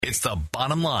It's the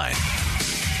bottom line.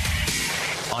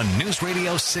 On News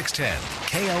Radio 610,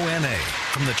 KONA.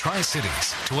 From the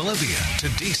Tri-Cities to Olivia to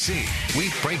D.C., we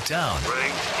break down.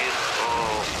 Break it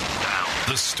all down.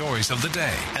 The stories of the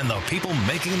day and the people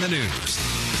making the news.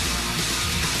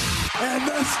 And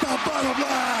that's the bottom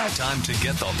line. Time to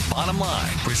get the bottom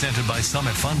line. Presented by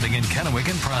Summit Funding in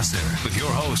Kennewick and Prosser. With your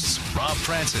hosts, Rob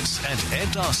Francis and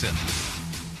Ed Dawson.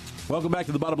 Welcome back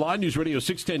to the bottom line. News Radio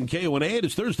 610 KONA. It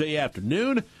is Thursday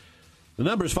afternoon. The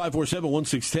number is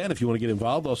 547-1610 if you want to get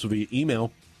involved. Also via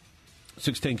email,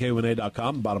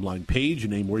 610KONA.com, bottom line page, your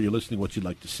name, where you're listening, what you'd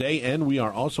like to say. And we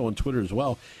are also on Twitter as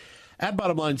well, at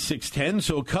bottomline610.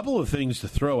 So a couple of things to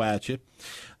throw at you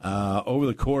over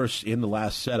the course in the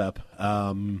last setup.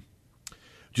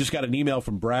 Just got an email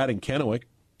from Brad in Kennewick.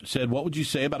 Said, what would you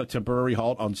say about a temporary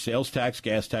halt on sales tax,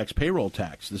 gas tax, payroll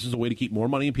tax? This is a way to keep more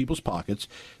money in people's pockets.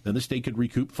 Then the state could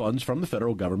recoup funds from the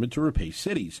federal government to repay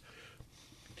cities.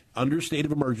 Under state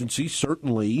of emergency,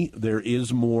 certainly there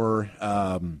is more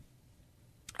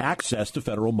access to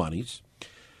federal monies.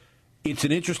 It's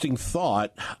an interesting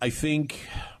thought, I think,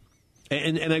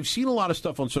 and I've seen a lot of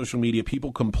stuff on social media,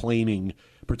 people complaining,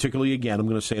 particularly, again, I'm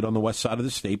going to say it on the west side of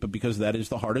the state, but because that is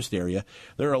the hardest area,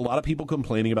 there are a lot of people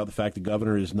complaining about the fact the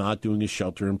governor is not doing a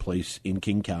shelter in place in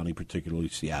King County, particularly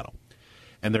Seattle.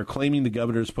 And they're claiming the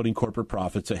governor is putting corporate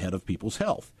profits ahead of people's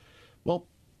health. Well,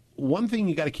 one thing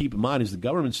you got to keep in mind is the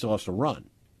government still has to run.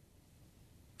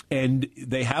 And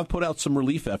they have put out some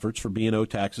relief efforts for B&O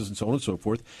taxes and so on and so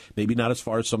forth, maybe not as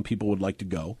far as some people would like to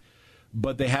go.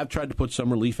 But they have tried to put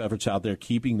some relief efforts out there,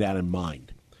 keeping that in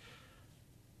mind.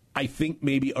 I think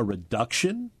maybe a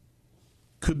reduction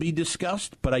could be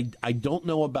discussed, but I don't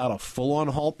know about a full-on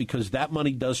halt because that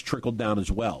money does trickle down as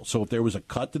well. So if there was a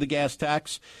cut to the gas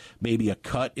tax, maybe a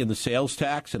cut in the sales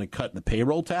tax and a cut in the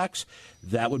payroll tax,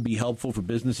 that would be helpful for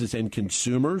businesses and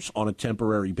consumers on a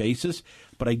temporary basis.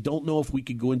 But I don't know if we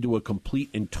could go into a complete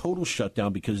and total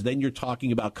shutdown because then you're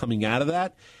talking about coming out of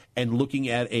that and looking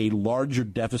at a larger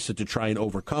deficit to try and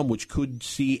overcome, which could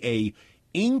see a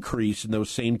increase in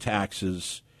those same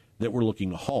taxes that we're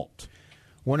looking to halt.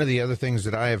 One of the other things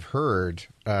that I have heard,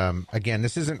 again,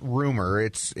 this isn't rumor,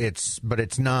 but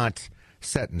it's not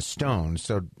set in stone.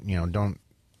 So don't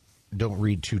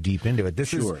read too deep into it.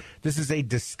 This is a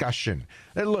discussion.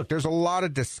 Look, there's a lot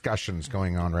of discussions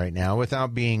going on right now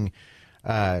without being,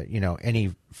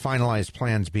 any finalized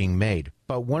plans being made.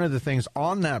 But one of the things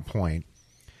on that point,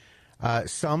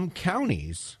 some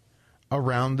counties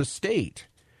around the state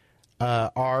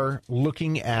are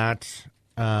looking at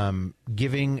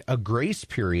giving a grace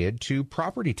period to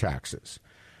property taxes.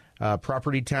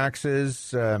 Property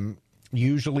taxes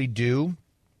usually due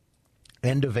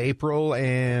end of April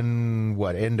and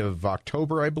end of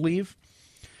October, I believe.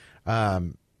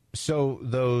 So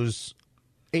those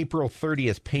April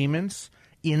 30th payments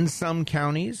in some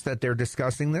counties that they're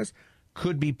discussing this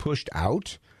could be pushed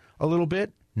out a little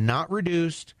bit, not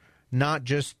reduced, not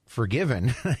just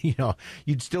forgiven.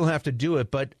 You'd still have to do it,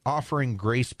 but offering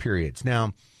grace periods.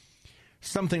 Now,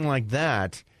 something like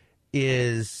that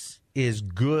is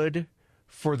good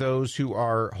for those who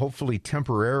are hopefully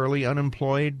temporarily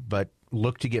unemployed, but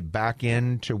look to get back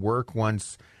into work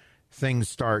once things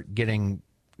start getting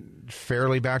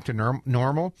fairly back to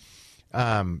normal.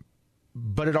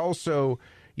 But it also,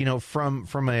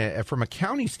 from a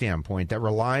county standpoint that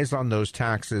relies on those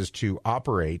taxes to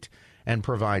operate and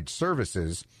provide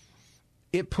services,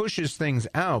 it pushes things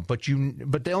out, but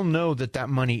they'll know that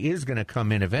money is going to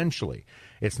come in eventually.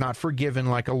 It's not forgiven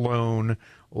like a loan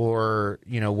or,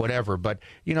 whatever. But,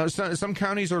 some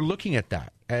counties are looking at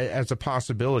that as a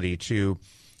possibility to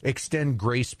extend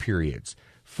grace periods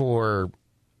for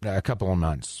a couple of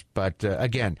months. But,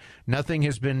 again, nothing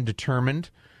has been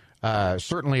determined,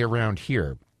 certainly around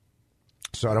here.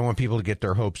 So I don't want people to get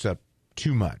their hopes up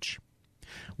too much.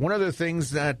 One of the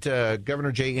things that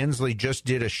Governor Jay Inslee just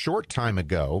did a short time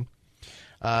ago,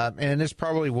 and this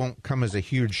probably won't come as a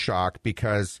huge shock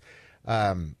because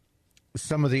some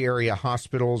of the area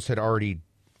hospitals had already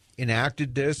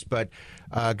enacted this, but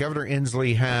Governor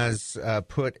Inslee has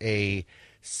put a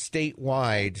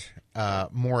statewide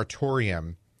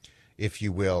moratorium, if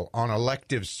you will, on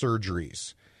elective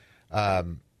surgeries.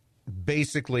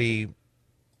 Basically,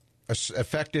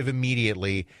 effective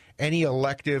immediately, any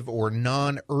elective or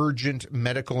non-urgent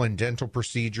medical and dental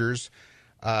procedures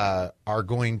are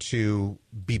going to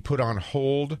be put on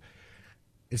hold.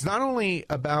 It's not only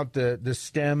about the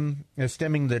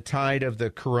stemming the tide of the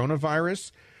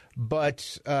coronavirus,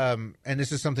 but and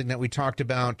this is something that we talked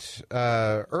about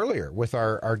earlier with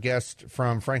our guest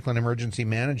from Franklin Emergency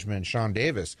Management, Sean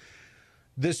Davis.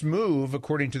 This move,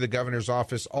 according to the governor's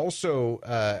office, also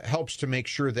helps to make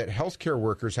sure that healthcare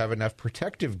workers have enough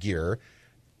protective gear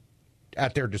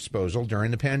at their disposal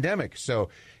during the pandemic. So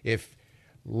if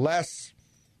less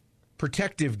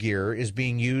protective gear is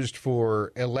being used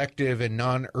for elective and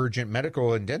non-urgent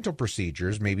medical and dental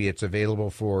procedures, maybe it's available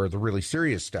for the really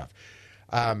serious stuff.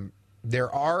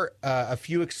 There are a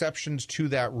few exceptions to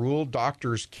that rule.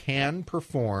 Doctors can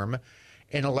perform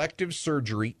an elective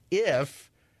surgery if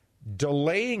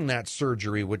delaying that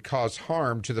surgery would cause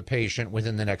harm to the patient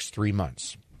within the next 3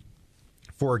 months,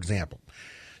 for example.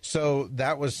 So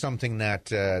that was something that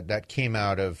that came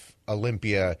out of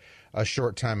Olympia a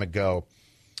short time ago.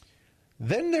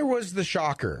 Then there was the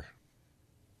shocker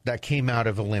that came out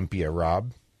of Olympia,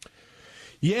 Rob.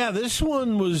 Yeah, this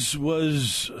one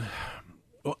was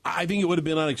I think it would have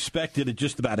been unexpected at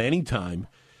just about any time,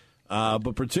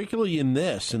 but particularly in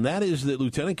this, and that is that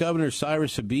Lieutenant Governor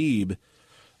Cyrus Habib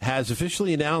has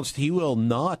officially announced he will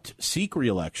not seek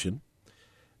re-election.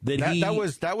 That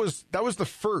was the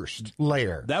first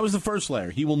layer. That was the first layer.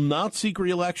 He will not seek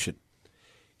re-election.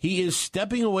 He is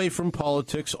stepping away from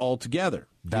politics altogether.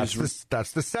 That's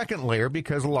the second layer,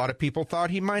 because a lot of people thought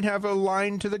he might have a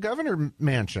line to the governor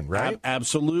mansion, right?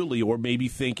 Absolutely, or maybe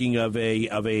thinking of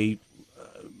a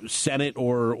Senate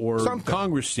or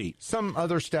Congress seat, some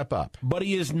other step up. But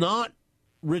he is not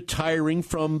retiring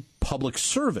from public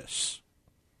service.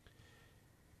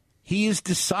 He has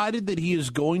decided that he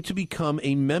is going to become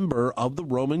a member of the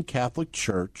Roman Catholic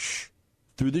Church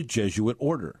through the Jesuit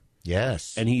order.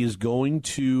 Yes. And he is going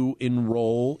to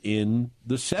enroll in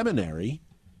the seminary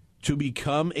to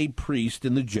become a priest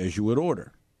in the Jesuit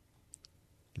order.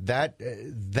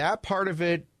 That part of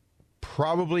it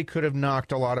probably could have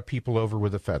knocked a lot of people over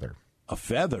with a feather. A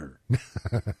feather?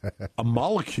 A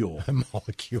molecule. A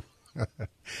molecule.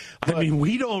 I mean,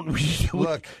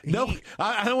 look.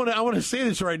 I want to say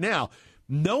this right now.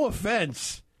 No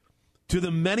offense to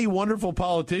the many wonderful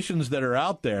politicians that are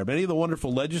out there, many of the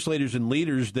wonderful legislators and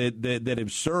leaders that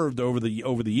have served over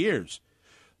the years.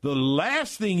 The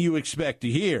last thing you expect to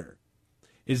hear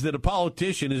is that a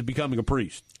politician is becoming a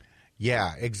priest.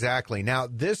 Yeah, exactly. Now,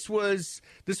 this was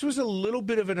a little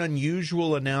bit of an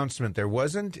unusual announcement. There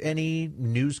wasn't any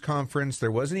news conference. There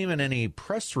wasn't even any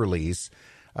press release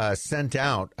sent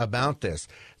out about this.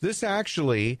 This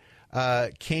actually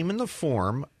came in the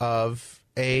form of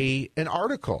an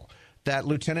article that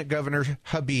Lieutenant Governor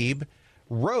Habib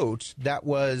wrote that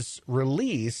was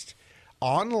released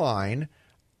online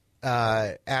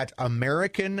at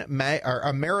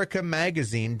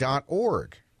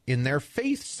americamagazine.org in their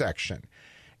faith section.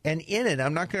 And in it,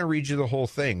 I'm not going to read you the whole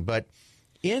thing, but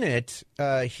in it,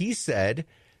 he said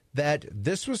that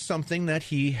this was something that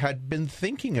he had been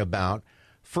thinking about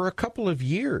for a couple of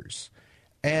years,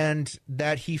 and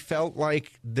that he felt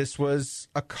like this was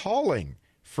a calling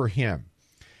for him.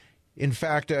 In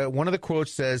fact, one of the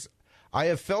quotes says, "I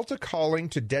have felt a calling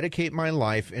to dedicate my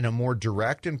life in a more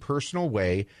direct and personal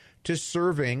way to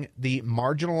serving the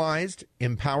marginalized,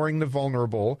 empowering the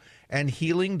vulnerable, and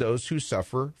healing those who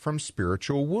suffer from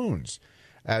spiritual wounds,"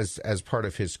 as part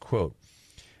of his quote.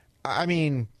 I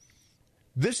mean,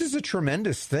 this is a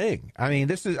tremendous thing.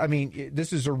 This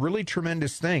is a really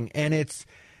tremendous thing. And it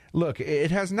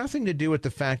has nothing to do with the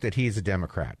fact that he's a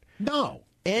Democrat. No,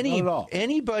 not at all.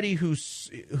 Anybody who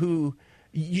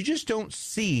you just don't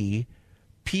see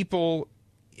people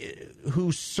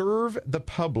who serve the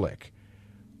public,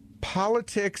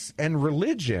 politics and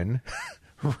religion,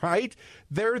 right?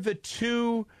 They're the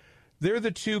two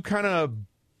kind of,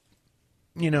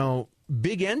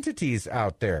 big entities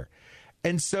out there.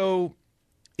 And so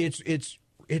it's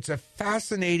a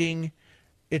fascinating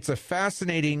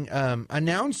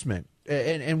announcement,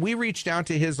 and we reached out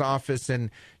to his office,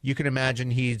 and you can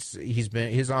imagine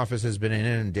his office has been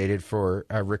inundated for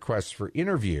requests for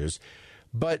interviews.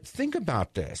 But think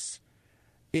about this.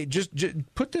 Just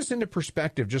put this into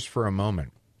perspective just for a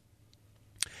moment.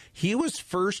 He was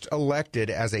first elected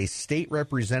as a state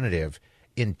representative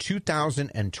in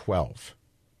 2012.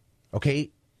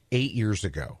 Okay, 8 years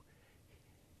ago.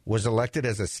 Was elected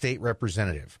as a state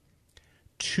representative.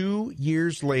 2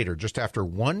 years later, just after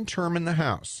one term in the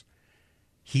House,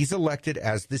 he's elected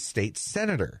as the state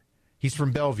senator. He's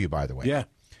from Bellevue, by the way. Yeah.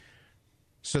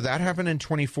 So that happened in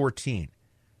 2014.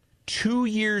 2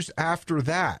 years after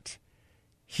that,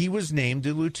 he was named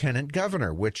the lieutenant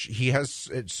governor, which he has,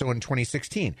 so in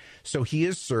 2016. So he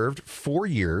has served 4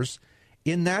 years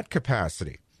in that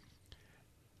capacity.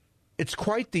 It's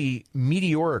quite the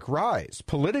meteoric rise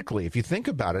politically, if you think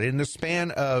about it. In the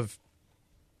span of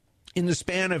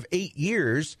 8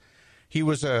 years, he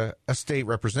was a state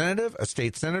representative, a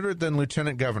state senator, then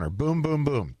lieutenant governor. Boom, boom,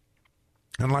 boom.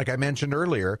 And like I mentioned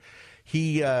earlier,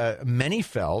 many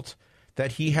felt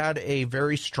that he had a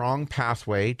very strong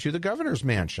pathway to the governor's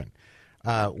mansion.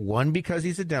 One, because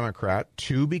he's a Democrat.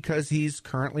 Two, because he's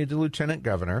currently the lieutenant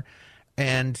governor.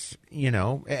 And,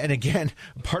 and again,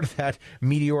 part of that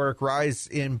meteoric rise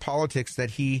in politics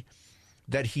that he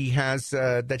has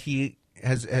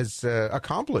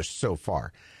accomplished so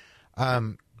far.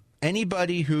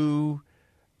 Anybody who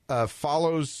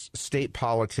follows state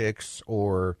politics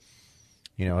or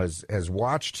has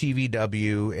watched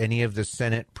TVW, any of the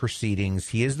Senate proceedings.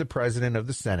 He is the president of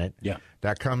the Senate. Yeah,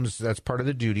 that's part of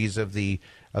the duties of the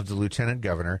lieutenant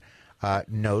governor.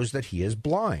 Knows that he is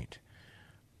blind.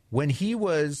 When he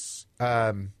was,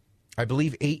 I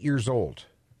believe, 8 years old,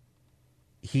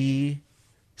 he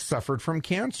suffered from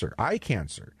cancer, eye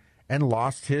cancer, and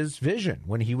lost his vision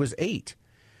when he was 8.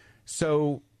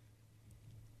 So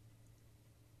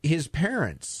his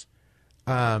parents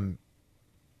are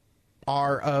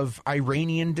of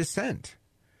Iranian descent.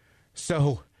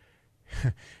 So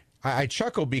I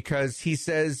chuckle because he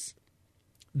says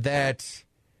that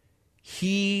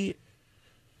he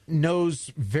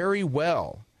knows very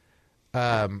well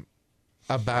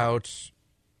about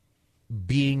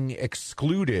being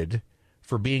excluded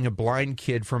for being a blind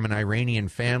kid from an Iranian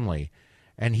family,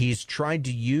 and he's tried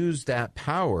to use that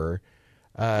power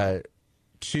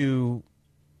to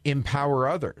empower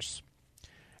others,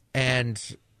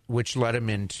 and which led him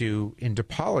into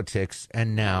politics,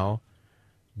 and now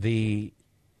into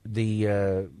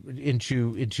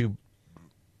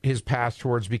his path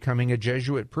towards becoming a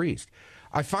Jesuit priest.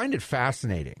 I find it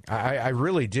fascinating. I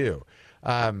really do.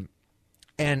 And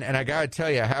I got to tell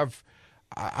you,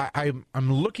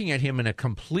 I'm looking at him in a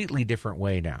completely different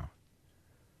way now.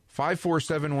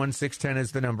 547-1610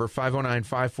 is the number,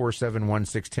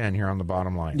 509-547-1610 here on the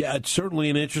bottom line. Yeah, it's certainly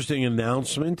an interesting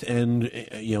announcement, and,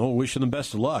 wish them the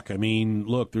best of luck. I mean,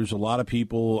 look, there's a lot of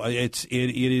people. It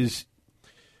is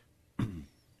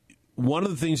one of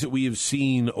the things that we have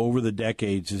seen over the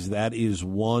decades is that is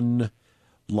one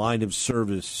line of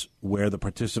service where the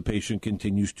participation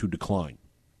continues to decline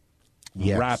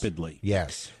rapidly.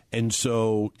 Yes. And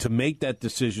so to make that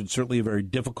decision, certainly a very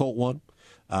difficult one.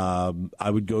 I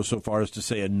would go so far as to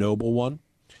say a noble one.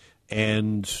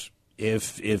 And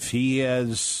if he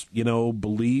has,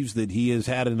 believes that he has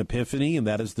had an epiphany and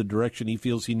that is the direction he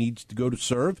feels he needs to go to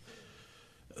serve,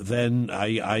 then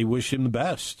I wish him the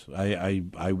best.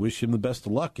 I wish him the best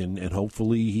of luck, and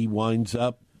hopefully he winds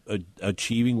up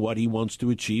achieving what he wants to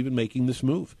achieve and making this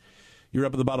move. You're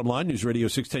up at the bottom line, News Radio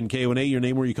 610 KONA. Your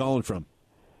name, where are you calling from?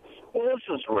 Well, this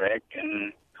is Rick,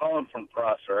 and calling from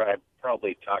Prosser. I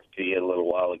probably talked to you a little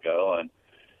while ago,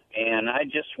 and I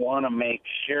just want to make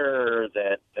sure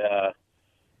that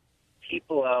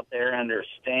people out there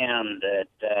understand that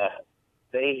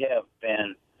they have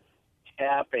been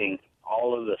tapping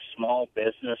all of the small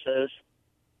businesses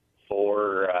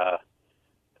for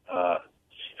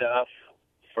stuff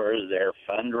for their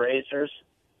fundraisers,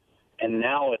 and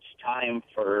now it's time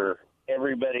for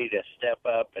everybody to step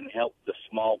up and help the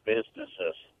small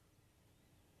businesses.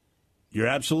 You're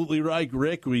absolutely right,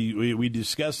 Rick. We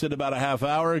discussed it about a half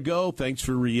hour ago. Thanks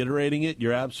for reiterating it.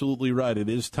 You're absolutely right. It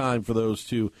is time for those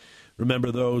to remember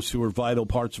those who are vital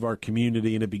parts of our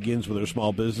community, and it begins with our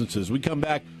small businesses. We come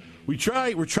back. We're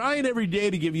trying every day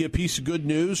to give you a piece of good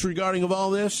news regarding of all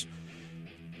this,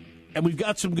 and we've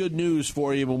got some good news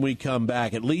for you when we come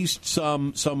back. At least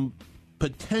some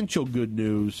potential good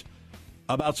news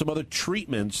about some other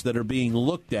treatments that are being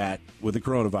looked at with the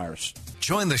coronavirus.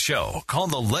 Join the show. Call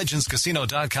the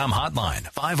legendscasino.com hotline,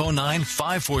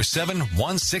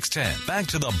 509-547-1610. Back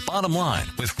to the bottom line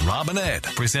with Rob and Ed,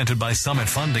 presented by Summit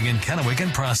Funding in Kennewick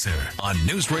and Prosser on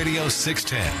News Radio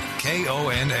 610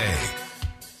 KONA.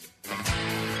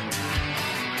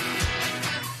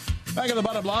 Back at the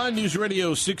bottom line, News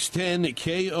Radio 610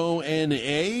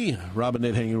 KONA. Rob and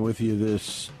Ed hanging with you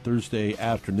this Thursday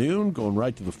afternoon. Going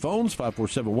right to the phones.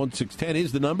 547-1610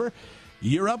 is the number.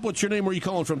 You're up. What's your name? Where are you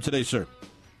calling from today, sir?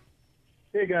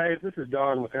 Hey, guys. This is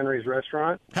Don with Henry's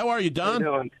Restaurant. How are you, Don? How you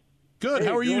doing? Good. Hey,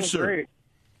 how are you, sir? Great.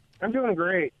 I'm doing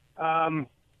great. Hey,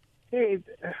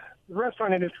 the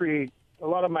restaurant industry, a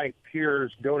lot of my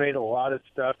peers donate a lot of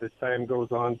stuff as time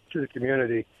goes on to the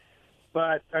community.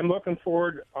 But I'm looking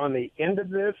forward on the end of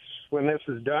this, when this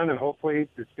is done, and hopefully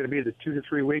it's going to be the 2 to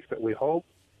 3 weeks that we hope.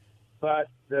 But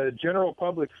the general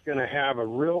public's going to have a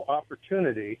real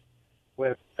opportunity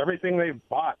with everything they've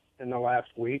bought in the last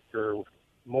week or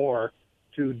more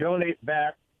to donate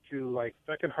back to, like,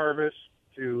 Second Harvest,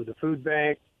 to the food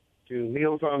bank, to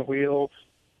Meals on Wheels.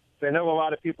 So I know a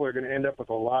lot of people are going to end up with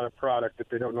a lot of product that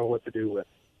they don't know what to do with.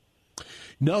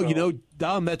 No, So-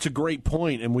 Don, that's a great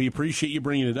point, and we appreciate you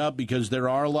bringing it up because there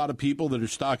are a lot of people that are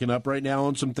stocking up right now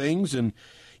on some things, and,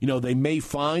 they may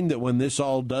find that when this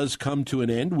all does come to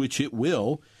an end, which it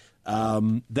will,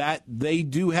 that they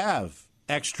do have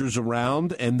extras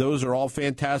around, and those are all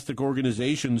fantastic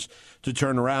organizations to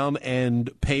turn around and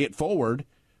pay it forward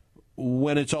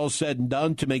when it's all said and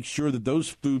done to make sure that those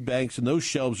food banks and those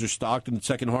shelves are stocked and that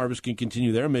Second Harvest can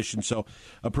continue their mission. So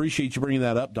appreciate you bringing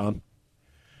that up, Don.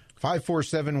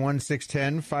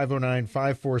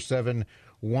 547-1610,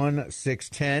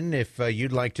 509-547-1610, if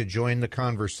you'd like to join the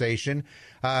conversation.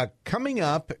 Coming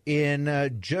up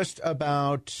in just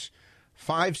about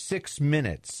 5-6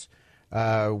 minutes,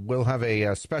 we'll have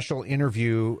a special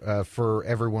interview for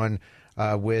everyone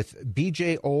with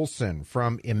BJ Olsen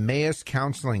from Emmaus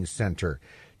Counseling Center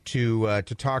to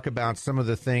talk about some of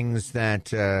the things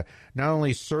that not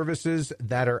only services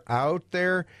that are out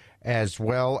there, as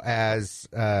well as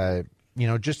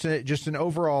just an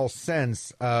overall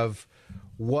sense of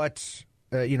what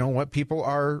what people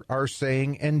are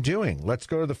saying and doing. Let's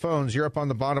go to the phones. You're up on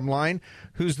the bottom line.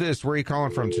 Who's this? Where are you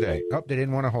calling from today? Oh, they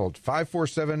didn't want to hold.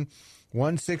 547-1610,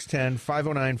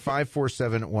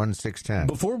 509-547-1610.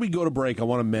 Before we go to break, I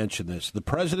want to mention this. The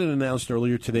president announced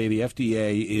earlier today the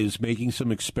FDA is making some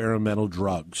experimental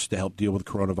drugs to help deal with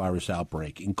the coronavirus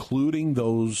outbreak, including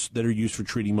those that are used for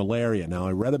treating malaria. Now,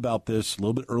 I read about this a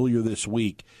little bit earlier this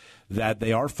week, that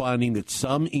they are finding that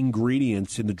some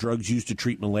ingredients in the drugs used to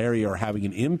treat malaria are having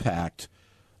an impact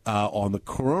on the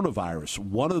coronavirus.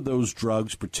 One of those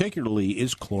drugs particularly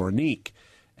is chlorinique,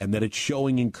 and that it's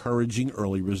showing encouraging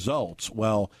early results.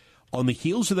 Well, on the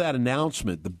heels of that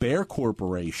announcement, the Bayer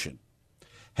Corporation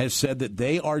has said that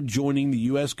they are joining the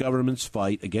U.S. government's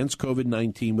fight against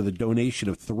COVID-19 with a donation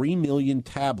of 3 million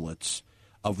tablets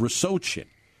of Rosochin,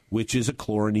 which is a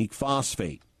chlorinique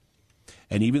phosphate.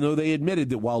 And even though they admitted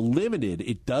that while limited,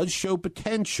 it does show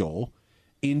potential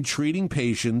in treating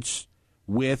patients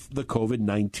with the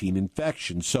COVID-19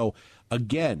 infection. So,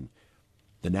 again,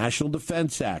 the National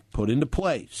Defense Act put into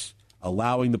place,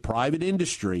 allowing the private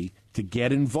industry to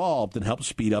get involved and help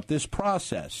speed up this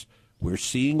process. We're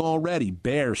seeing already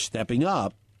Bayer stepping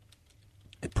up,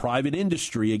 and private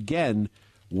industry, again,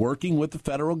 working with the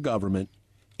federal government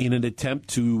in an attempt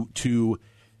to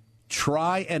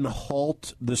try and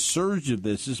halt the surge of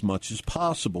this as much as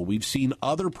possible. We've seen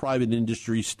other private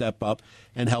industries step up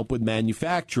and help with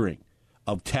manufacturing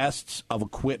of tests, of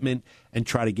equipment, and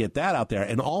try to get that out there.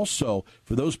 And also,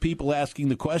 for those people asking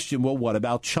the question, well, what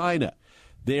about China?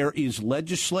 There is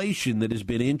legislation that has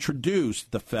been introduced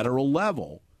at the federal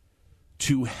level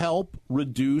to help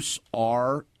reduce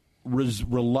our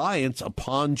reliance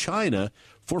upon China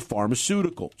for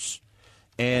pharmaceuticals.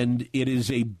 And it is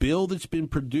a bill that's been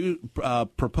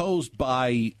proposed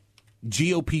by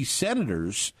GOP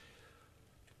senators.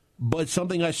 But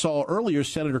something I saw earlier,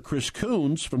 Senator Chris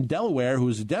Coons from Delaware, who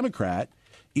is a Democrat,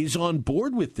 is on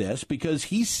board with this because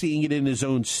he's seeing it in his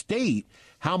own state,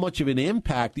 how much of an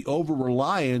impact the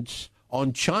over-reliance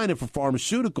on China for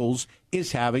pharmaceuticals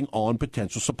is having on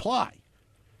potential supply.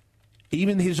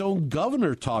 Even his own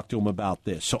governor talked to him about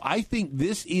this. So I think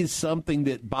this is something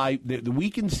that we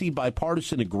can see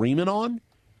bipartisan agreement on,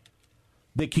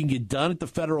 that can get done at the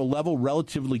federal level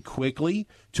relatively quickly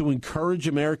to encourage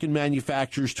American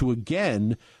manufacturers to,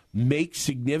 again, make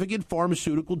significant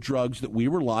pharmaceutical drugs that we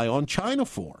rely on China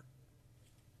for.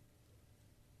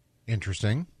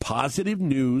 Interesting. Positive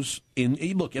news.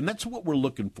 Look, and that's what we're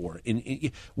looking for.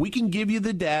 We can give you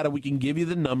the data, we can give you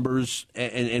the numbers,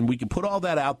 and we can put all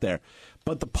that out there.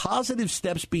 But the positive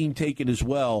steps being taken as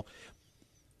well,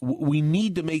 we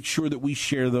need to make sure that we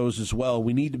share those as well.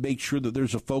 We need to make sure that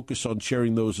there's a focus on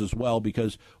sharing those as well,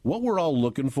 because what we're all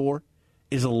looking for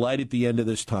is a light at the end of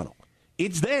this tunnel.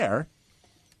 It's there.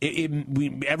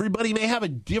 Everybody may have a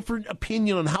different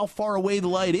opinion on how far away the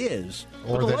light is,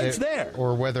 but the light's there.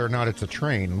 Or whether or not it's a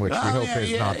train, which we hope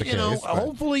is not the case.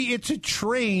 Hopefully it's a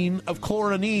train of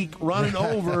chlorinique running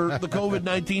over the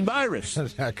COVID-19 virus.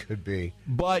 That could be.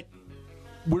 But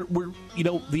we're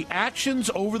the actions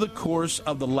over the course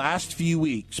of the last few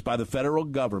weeks by the federal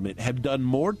government have done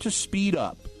more to speed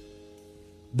up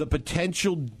the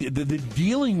potential, the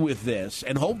dealing with this,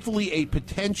 and hopefully a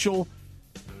potential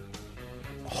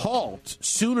halt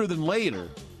sooner than later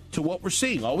to what we're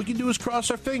seeing. All we can do is cross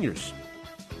our fingers.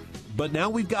 But now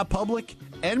we've got public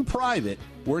and private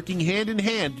working hand in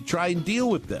hand to try and deal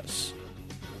with this.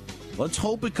 Let's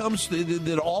hope it comes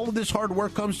that all of this hard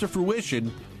work comes to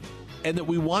fruition, and that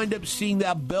we wind up seeing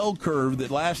that bell curve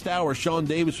that last hour Sean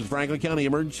Davis with Franklin County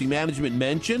Emergency Management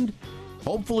mentioned,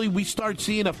 hopefully we start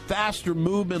seeing a faster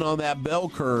movement on that bell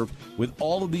curve with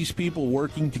all of these people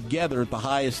working together at the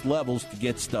highest levels to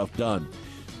get stuff done.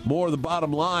 More of the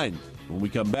bottom line when we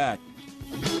come back.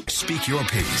 Speak your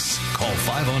piece. Call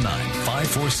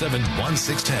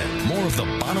 509-547-1610. More of the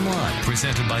bottom line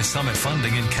presented by Summit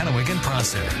Funding in Kennewick and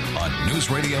Prosser on News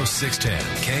Radio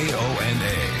 610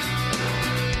 KONA.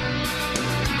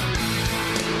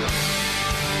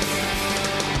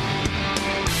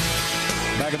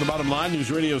 Back at the bottom line, News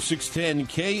Radio 610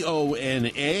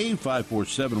 KONA,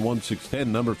 547-1610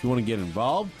 number if you want to get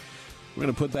involved. We're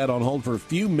going to put that on hold for a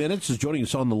few minutes. Is joining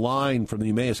us on the line from the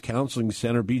Emmaus Counseling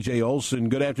Center, B.J. Olsen.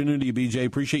 Good afternoon to you, B.J.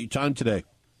 Appreciate your time today.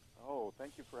 Oh,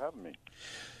 thank you for having me.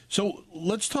 So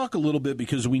let's talk a little bit,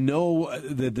 because we know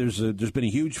that there's been a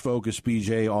huge focus,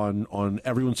 B.J., on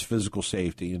everyone's physical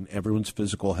safety and everyone's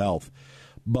physical health.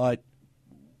 But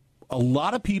a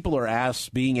lot of people are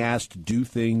being asked to do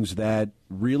things that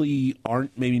really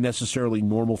aren't maybe necessarily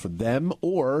normal for them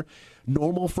or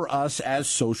normal for us as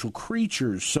social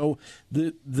creatures. So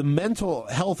the mental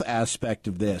health aspect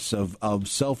of this, of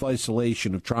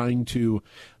self-isolation, of trying to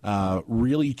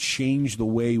really change the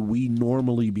way we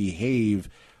normally behave,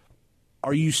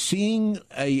 are you seeing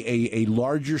a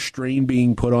larger strain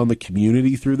being put on the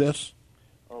community through this?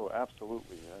 Oh,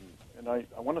 absolutely. And I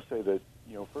want to say that,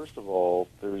 first of all,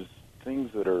 there's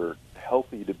things that are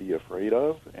healthy to be afraid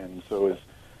of. And so as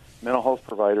mental health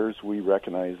providers, we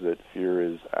recognize that fear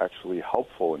is actually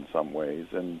helpful in some ways.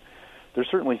 And there's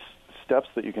certainly steps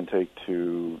that you can take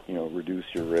to, reduce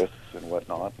your risks and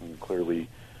whatnot. And clearly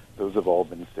those have all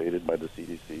been stated by the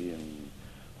CDC and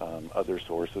other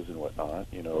sources and whatnot.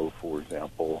 For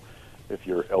example, if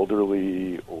you're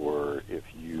elderly or if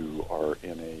you are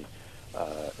in a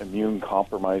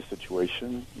immune-compromised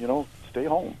situation, stay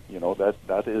home.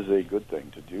 That is a good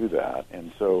thing to do that.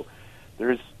 And so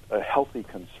there's a healthy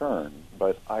concern,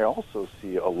 but I also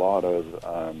see a lot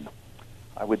of,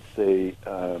 I would say,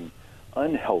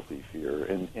 unhealthy fear.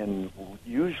 And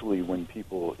usually when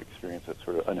people experience that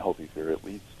sort of unhealthy fear, it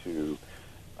leads to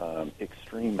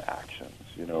extreme actions,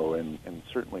 and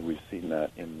certainly we've seen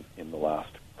that in the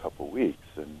last couple weeks.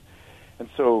 And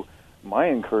so my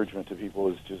encouragement to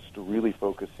people is just to really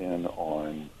focus in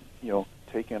on,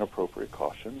 taking appropriate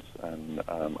cautions. And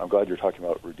I'm glad you're talking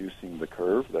about reducing the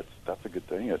curve. That's a good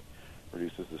thing. It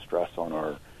reduces the stress on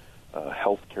our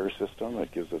healthcare system.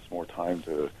 It gives us more time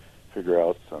to figure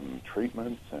out some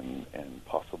treatments and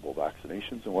possible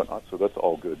vaccinations and whatnot. So that's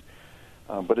all good.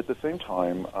 But at the same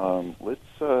time, let's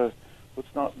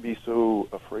not be so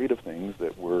afraid of things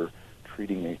that we're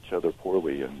treating each other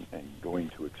poorly and going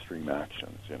to extreme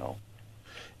actions,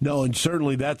 No, and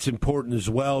certainly that's important as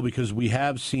well, because we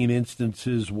have seen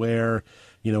instances where,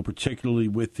 particularly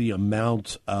with the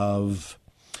amount of,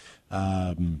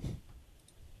 I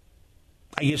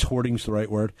guess hoarding's the right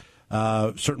word,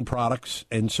 certain products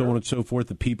and so on and so forth,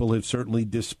 that people have certainly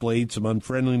displayed some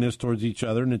unfriendliness towards each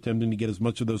other and attempting to get as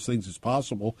much of those things as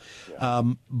possible. Yeah.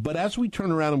 But as we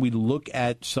turn around and we look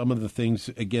at some of the things,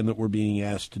 again, that we're being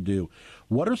asked to do,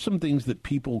 what are some things that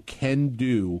people can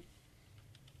do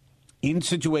in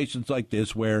situations like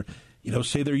this where,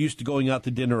 say they're used to going out to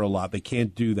dinner a lot, they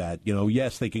can't do that.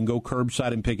 Yes, they can go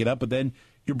curbside and pick it up, but then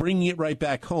you're bringing it right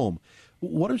back home.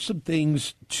 What are some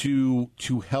things to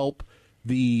help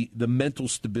the mental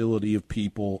stability of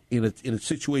people in a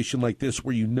situation like this,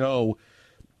 where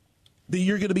that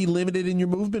you're going to be limited in your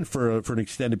movement for an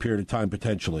extended period of time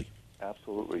potentially?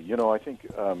 Absolutely. I think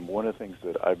one of the things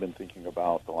that I've been thinking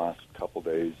about the last couple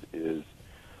days is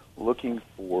looking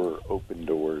for open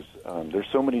doors. There's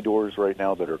so many doors right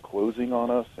now that are closing on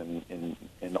us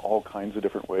in all kinds of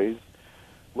different ways.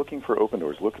 Looking for open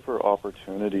doors, looking for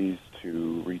opportunities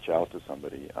to reach out to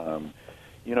somebody.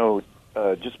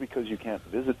 Just because you can't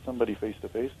visit somebody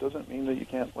face-to-face doesn't mean that you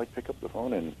can't, pick up the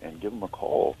phone and give them a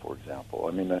call, for example.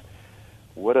 I mean,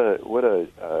 what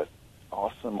a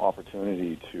awesome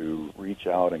opportunity to reach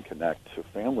out and connect to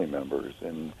family members.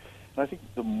 And I think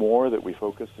the more that we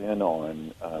focus in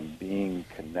on being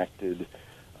connected,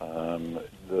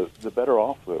 the better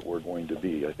off that we're going to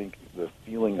be. I think the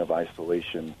feeling of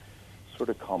isolation sort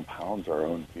of compounds our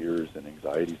own fears and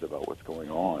anxieties about what's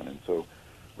going on. And so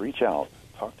reach out,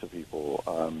 talk to people.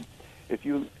 If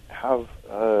you have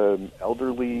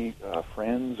elderly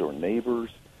friends or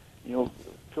neighbors,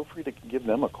 feel free to give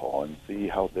them a call and see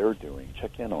how they're doing,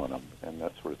 check in on them, and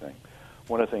that sort of thing.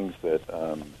 One of the things that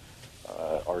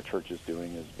our church is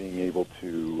doing is being able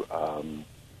to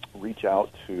reach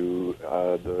out to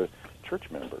the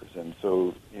church members, and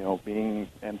so being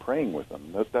and praying with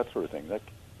them, that sort of thing.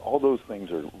 All those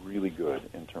things are really good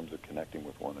in terms of connecting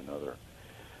with one another.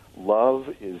 love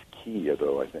is key,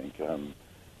 though, I think.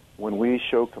 When we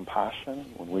show compassion,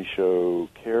 when we show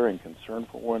care and concern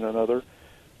for one another,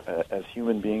 as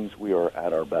human beings, we are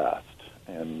at our best.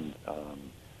 And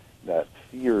that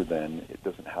fear, then, it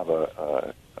doesn't have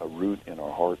a root in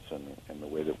our hearts and the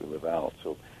way that we live out.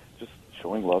 So just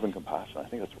showing love and compassion, I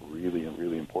think that's really,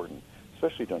 really important,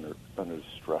 especially under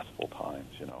stressful times,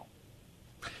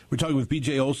 We're talking with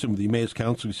B.J. Olsen with the Emmaus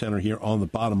Counseling Center here on The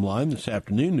Bottom Line this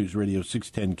afternoon, News Radio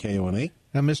 610 KONA.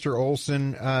 Now, Mr.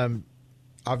 Olsen,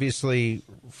 obviously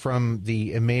from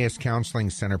the Emmaus Counseling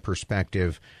Center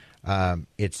perspective,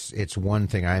 it's one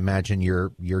thing. I imagine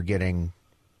you're getting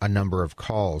a number of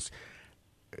calls.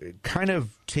 Kind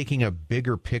of taking a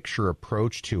bigger picture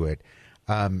approach to it,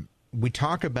 we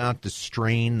talk about the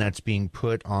strain that's being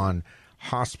put on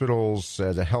hospitals,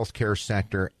 the healthcare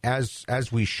sector,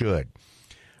 as we should.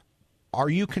 Are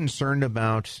you concerned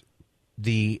about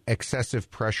the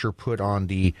excessive pressure put on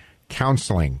the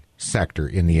counseling sector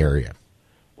in the area?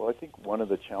 Well, I think one of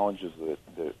the challenges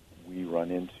that we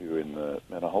run into in the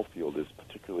mental health field is,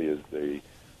 particularly as they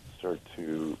start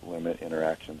to limit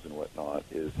interactions and whatnot,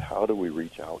 is how do we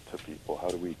reach out to people? How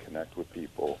do we connect with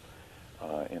people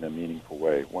in a meaningful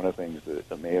way? One of the things that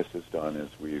Emmaus has done is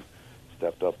we've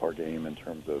stepped up our game in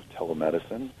terms of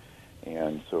telemedicine,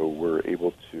 and so we're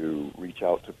able to reach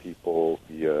out to people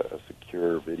via a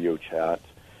secure video chat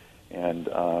and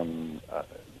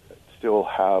still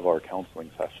have our counseling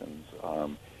sessions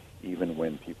even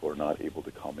when people are not able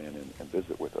to come in and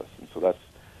visit with us. And so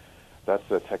that's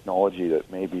a technology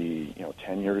that maybe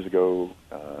 10 years ago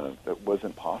that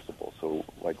wasn't possible. So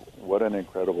what an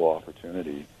incredible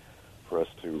opportunity for us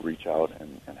to reach out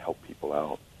and help people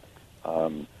out.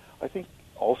 I think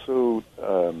also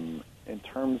in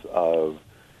terms of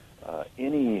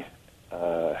any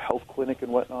health clinic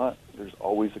and whatnot, there's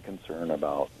always a concern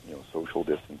about social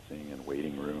distancing and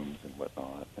waiting rooms and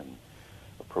whatnot and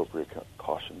appropriate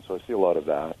caution. So I see a lot of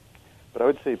that. But I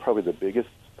would say probably the biggest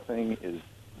thing is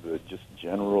the just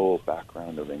general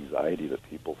background of anxiety that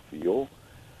people feel.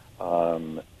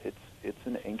 It's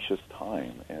an anxious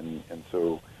time, and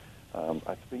so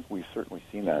I think we've certainly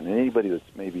seen that. And anybody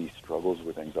that's maybe struggles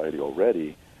with anxiety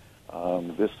already,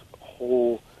 this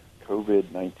whole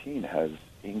COVID-19 has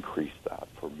increased that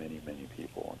for many, many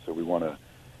people. And so we want to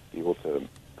be able to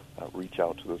reach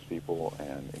out to those people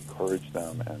and encourage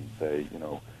them and say,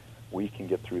 we can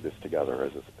get through this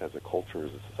together as a culture,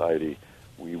 as a society.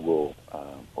 We will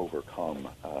overcome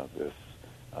this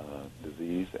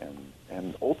disease,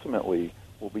 and ultimately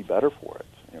we'll be better for it.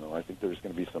 I think there's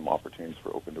going to be some opportunities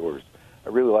for open doors. I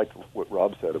really liked what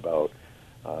Rob said about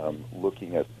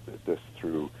looking at this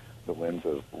through the lens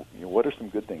of what are some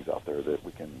good things out there that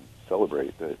we can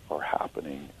celebrate that are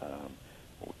happening.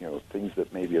 Things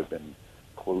that maybe have been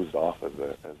closed off as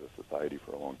a society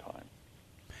for a long time.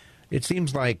 It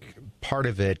seems like part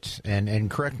of it, and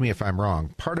correct me if I'm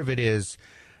wrong, part of it is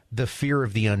the fear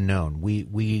of the unknown.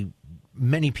 We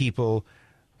many people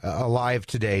alive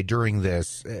today during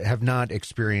this have not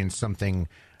experienced something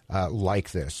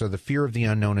like this. So the fear of the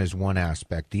unknown is one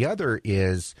aspect. The other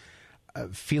is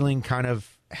feeling kind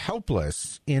of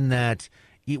helpless in that,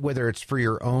 whether it's for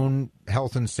your own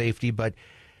health and safety, but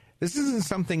this isn't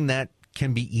something that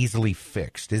can be easily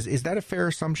fixed. Is that a fair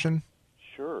assumption?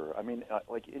 Sure. I mean,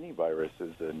 like any virus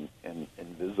is an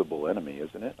invisible enemy,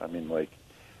 isn't it? I mean,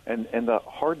 and the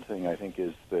hard thing, I think,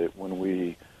 is that when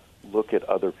we look at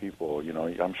other people,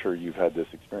 I'm sure you've had this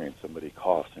experience. Somebody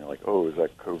coughs, and you're like, oh, is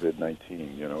that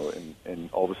COVID-19? And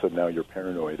all of a sudden now you're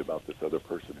paranoid about this other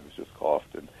person who's just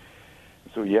coughed. And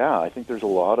so, yeah, I think there's a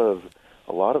lot of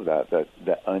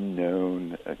that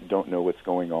unknown, don't know what's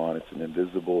going on. It's an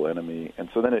invisible enemy. And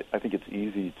so then I think it's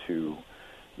easy to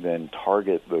then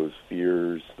target those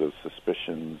fears, those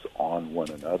suspicions on one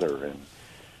another, and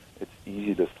it's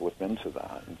easy to slip into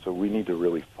that. And so we need to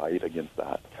really fight against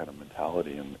that kind of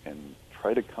mentality and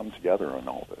try to come together on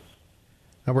all this.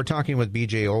 Now, we're talking with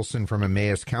B.J. Olsen from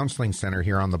Emmaus Counseling Center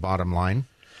here on The Bottom Line.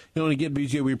 And again,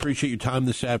 BJ, we appreciate your time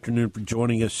this afternoon for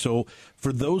joining us. So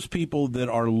for those people that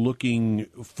are looking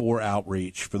for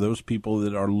outreach, for those people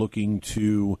that are looking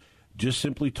to just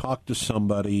simply talk to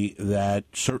somebody, that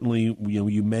certainly,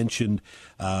 you mentioned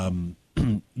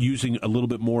using a little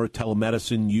bit more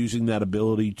telemedicine, using that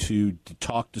ability to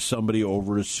talk to somebody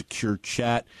over a secure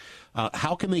chat.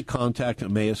 How can they contact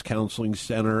Emmaus Counseling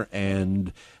Center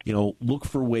and, look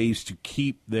for ways to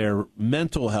keep their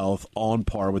mental health on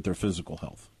par with their physical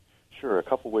health? Sure. A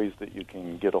couple ways that you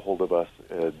can get a hold of us,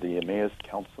 the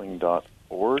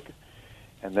emmauscounseling.org.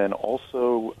 And then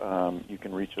also you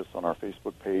can reach us on our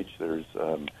Facebook page. There's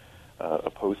a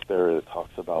post there that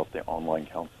talks about the online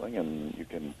counseling, and you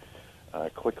can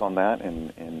click on that,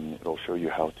 and it'll show you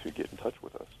how to get in touch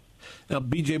with us. Now,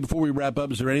 BJ, before we wrap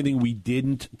up, is there anything we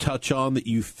didn't touch on that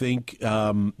you think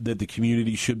that the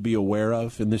community should be aware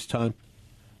of in this time?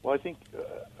 Well, I think,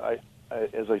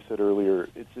 as I said earlier,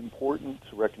 it's important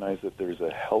to recognize that there's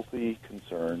a healthy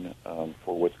concern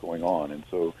for what's going on. And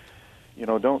so,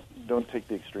 don't take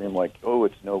the extreme like, oh,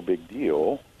 it's no big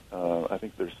deal. I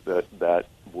think there's that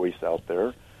voice out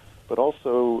there. But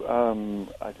also,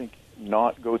 I think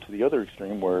not go to the other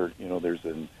extreme where, there's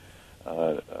an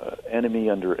enemy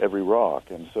under every rock.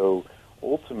 And so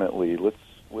ultimately, let's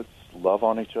love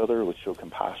on each other, let's show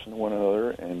compassion to one another,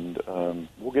 and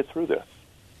we'll get through this.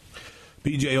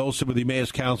 BJ Olsen with the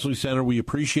Emmaus Counseling Center, we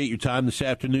appreciate your time this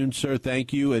afternoon, sir.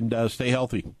 Thank you, and stay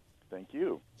healthy. Thank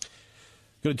you.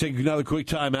 Going to take another quick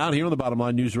time out here on the Bottom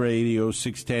Line News Radio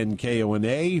 610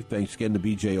 KONA. Thanks again to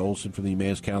BJ Olsen from the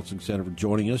Emmaus Counseling Center for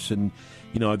joining us. And,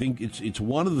 I think it's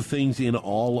one of the things in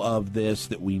all of this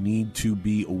that we need to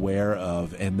be aware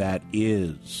of, and that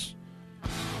is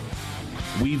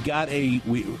we've got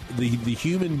the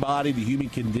human body, the human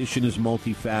condition is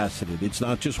multifaceted. It's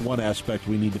not just one aspect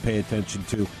we need to pay attention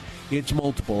to. It's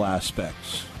multiple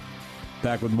aspects.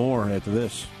 Back with more after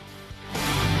this.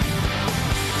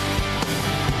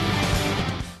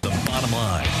 Bottom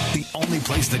Line, the only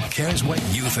place that cares what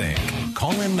you think.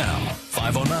 Call in now,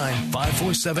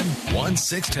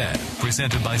 509-547-1610.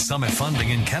 Presented by Summit Funding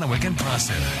in Kennewick and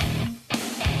Prosser.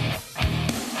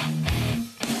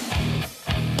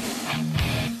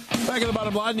 Back at the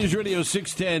Bottom Line, News Radio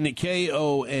 610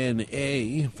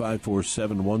 KONA,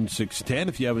 547-1610.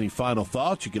 If you have any final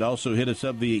thoughts, you can also hit us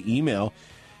up via email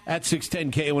at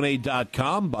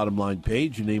 610KONA.com. Bottom line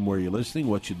page, your name, where you're listening,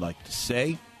 what you'd like to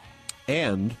say.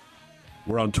 And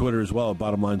we're on Twitter as well at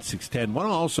BottomLine610. I want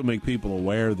to also make people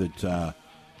aware that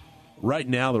right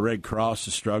now the Red Cross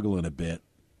is struggling a bit.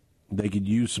 They could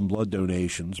use some blood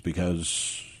donations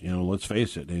because, let's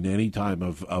face it, in any time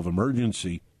of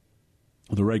emergency,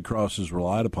 the Red Cross is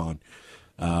relied upon.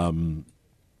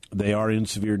 They are in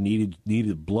severe need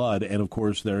of blood, and of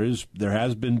course there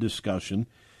has been discussion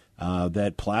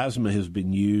that plasma has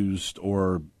been used,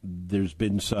 or there's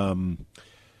been some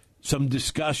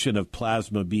discussion of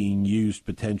plasma being used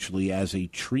potentially as a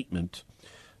treatment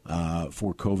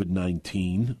for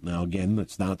COVID-19. Now, again,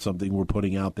 that's not something we're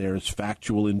putting out there as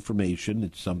factual information.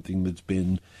 It's something that's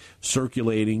been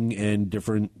circulating, and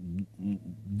different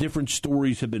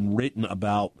stories have been written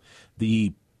about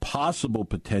the possible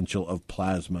potential of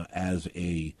plasma as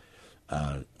a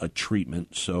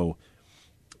treatment. So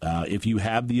if you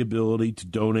have the ability to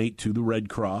donate to the Red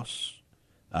Cross,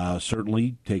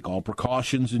 certainly take all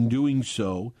precautions in doing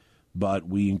so, but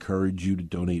we encourage you to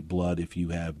donate blood if you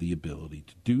have the ability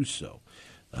to do so.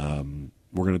 We're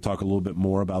going to talk a little bit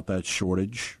more about that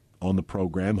shortage on the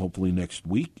program, hopefully next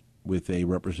week, with a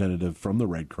representative from the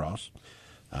Red Cross.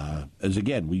 As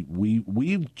again,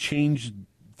 we've changed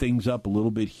things up a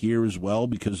little bit here as well,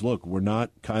 because, look, we're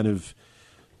not kind of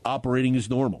operating as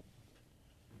normal.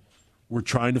 We're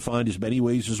trying to find as many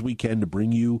ways as we can to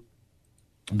bring you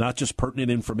not just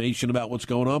pertinent information about what's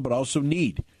going on, but also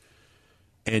needs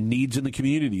in the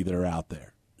community that are out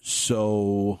there.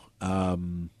 So,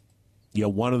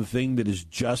 one of the things that has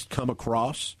just come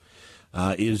across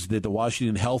is that the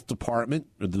Washington Health Department,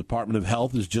 or the Department of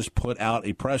Health, has just put out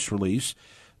a press release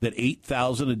that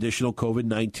 8,000 additional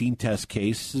COVID-19 test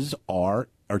kits are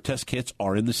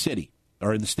in the state.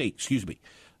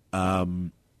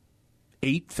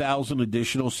 8,000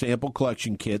 additional sample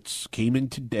collection kits came in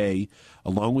today,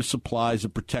 along with supplies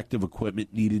of protective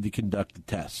equipment needed to conduct the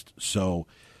test. So,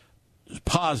 there's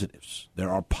positives. There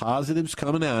are positives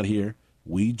coming out here.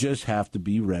 We just have to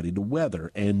be ready to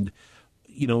weather. And,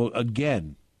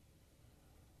 again,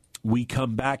 we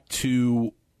come back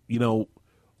to,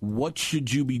 what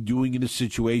should you be doing in a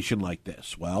situation like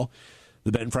this? Well,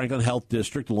 the Benton Franklin Health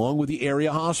District, along with the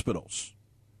area hospitals,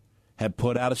 have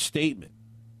put out a statement.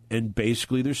 And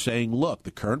basically they're saying, look,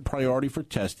 the current priority for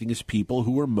testing is people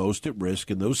who are most at risk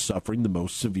and those suffering the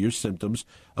most severe symptoms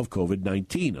of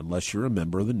COVID-19, unless you're a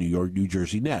member of the New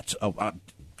Jersey Nets.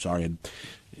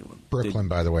 Brooklyn,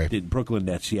 by the way. Brooklyn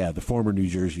Nets, yeah, the former New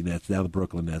Jersey Nets, now the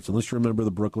Brooklyn Nets. Unless you remember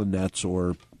the Brooklyn Nets,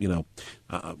 or, we're not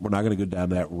going to go down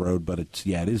that road, but it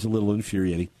is a little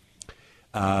infuriating.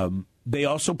 They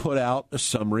also put out a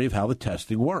summary of how the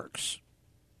testing works.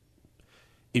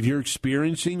 If you're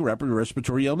experiencing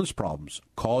respiratory illness problems,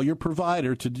 call your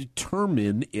provider to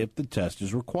determine if the test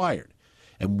is required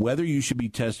and whether you should be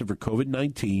tested for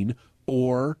COVID-19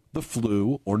 or the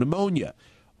flu or pneumonia.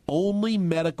 Only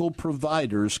medical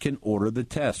providers can order the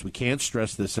test. We can't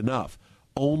stress this enough.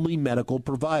 Only medical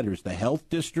providers. The health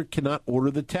district cannot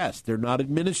order the test. They're not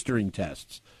administering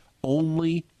tests.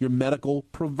 Only your medical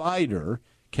provider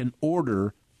can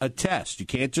order a test. You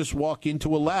can't just walk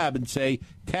into a lab and say,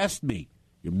 test me.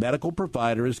 Your medical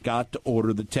provider has got to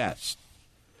order the test.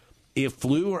 If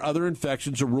flu or other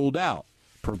infections are ruled out,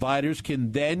 providers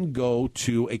can then go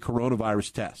to a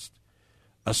coronavirus test.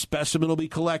 A specimen will be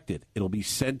collected. It'll be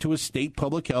sent to a state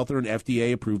public health or an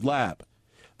FDA-approved lab.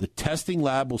 The testing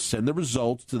lab will send the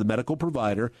results to the medical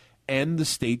provider and the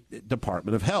state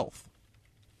Department of Health.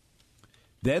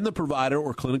 Then the provider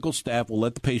or clinical staff will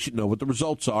let the patient know what the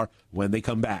results are when they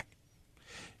come back.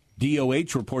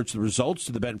 DOH reports the results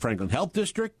to the Benton Franklin Health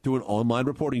District through an online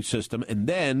reporting system, and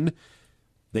then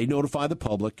they notify the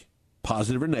public,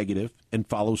 positive or negative, and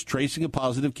follows tracing of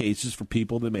positive cases for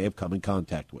people they may have come in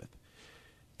contact with.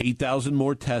 8,000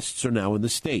 more tests are now in the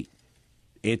state.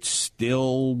 It's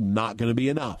still not going to be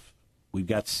enough. We've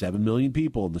got 7 million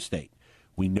people in the state.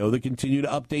 We know they continue to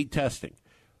update testing.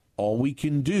 All we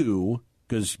can do,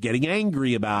 because getting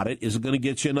angry about it isn't going to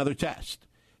get you another test.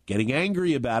 Getting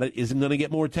angry about it isn't going to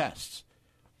get more tests.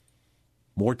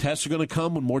 More tests are going to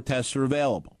come when more tests are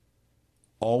available.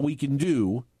 All we can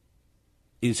do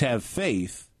is have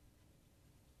faith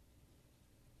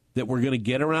that we're going to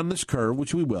get around this curve,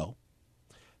 which we will.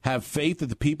 Have faith that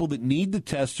the people that need the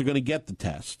tests are going to get the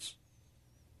tests,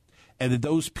 and that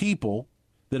those people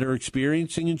that are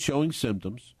experiencing and showing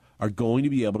symptoms are going to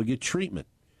be able to get treatment.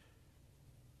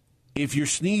 If you're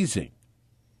sneezing,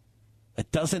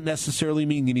 it doesn't necessarily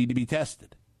mean you need to be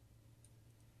tested.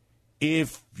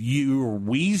 If you're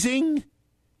wheezing,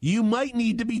 you might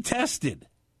need to be tested.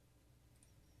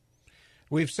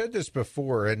 We've said this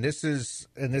before, and this is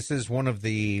one of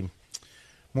the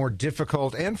more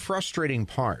difficult and frustrating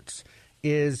parts,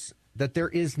 is that there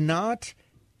is not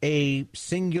a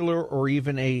singular or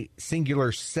even a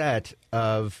singular set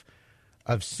of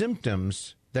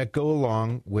symptoms that go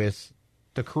along with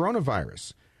the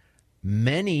coronavirus.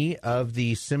 Many of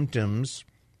the symptoms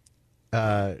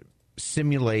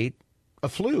simulate a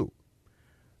flu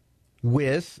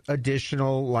with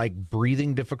additional, like,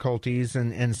 breathing difficulties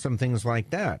and some things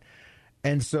like that.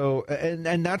 And so,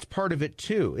 and that's part of it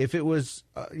too. If it was,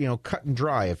 cut and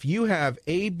dry, if you have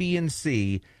A, B, and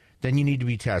C, then you need to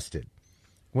be tested.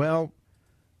 Well,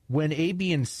 when A,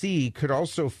 B, and C could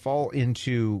also fall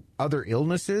into other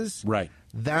illnesses, right?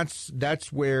 That's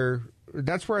where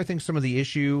I think some of the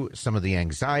issue, some of the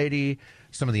anxiety,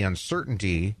 some of the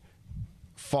uncertainty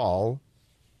fall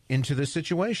into this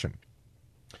situation.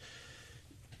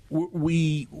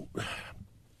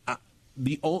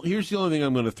 Here's the only thing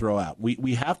I'm going to throw out.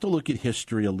 We have to look at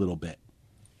history a little bit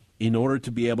in order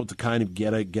to be able to kind of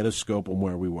get a scope on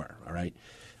where we were, all right?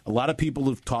 A lot of people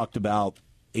have talked about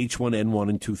H1N1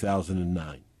 in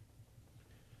 2009.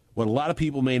 What a lot of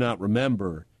people may not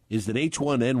remember is that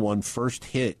H1N1 first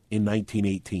hit in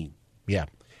 1918. Yeah.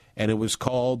 And it was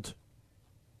called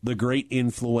the Great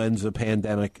Influenza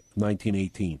Pandemic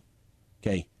 1918.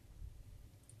 Okay.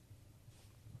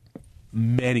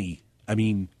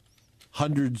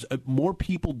 Hundreds, more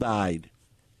people died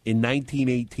in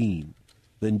 1918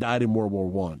 than died in World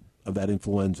War I of that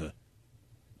influenza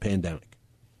pandemic.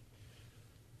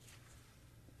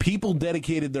 People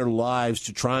dedicated their lives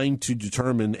to trying to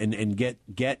determine and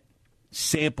get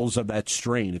samples of that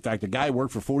strain. In fact, a guy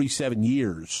worked for 47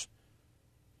 years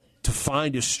to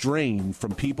find a strain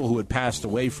from people who had passed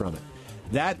away from it.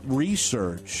 That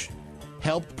research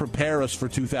helped prepare us for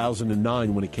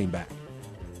 2009 when it came back.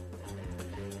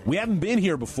 We haven't been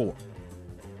here before.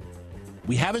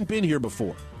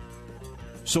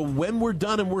 So when we're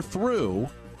done and we're through,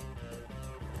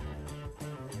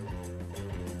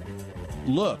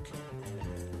 look,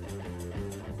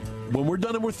 when we're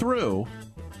done and we're through,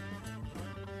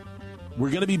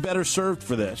 we're going to be better served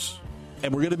for this.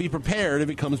 And we're going to be prepared if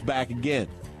it comes back again.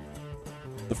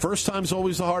 The first time's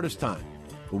always the hardest time.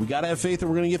 But we got to have faith that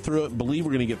we're going to get through it, believe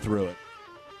we're going to get through it.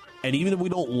 And even if we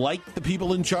don't like the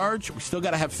people in charge, we still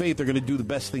got to have faith they're going to do the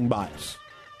best thing by us.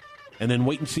 And then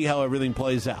wait and see how everything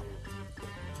plays out.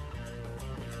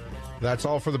 That's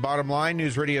all for the Bottom Line.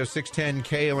 News Radio 610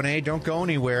 KONA. Don't go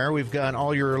anywhere. We've got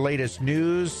all your latest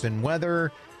news and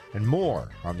weather and more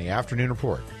on the Afternoon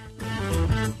Report.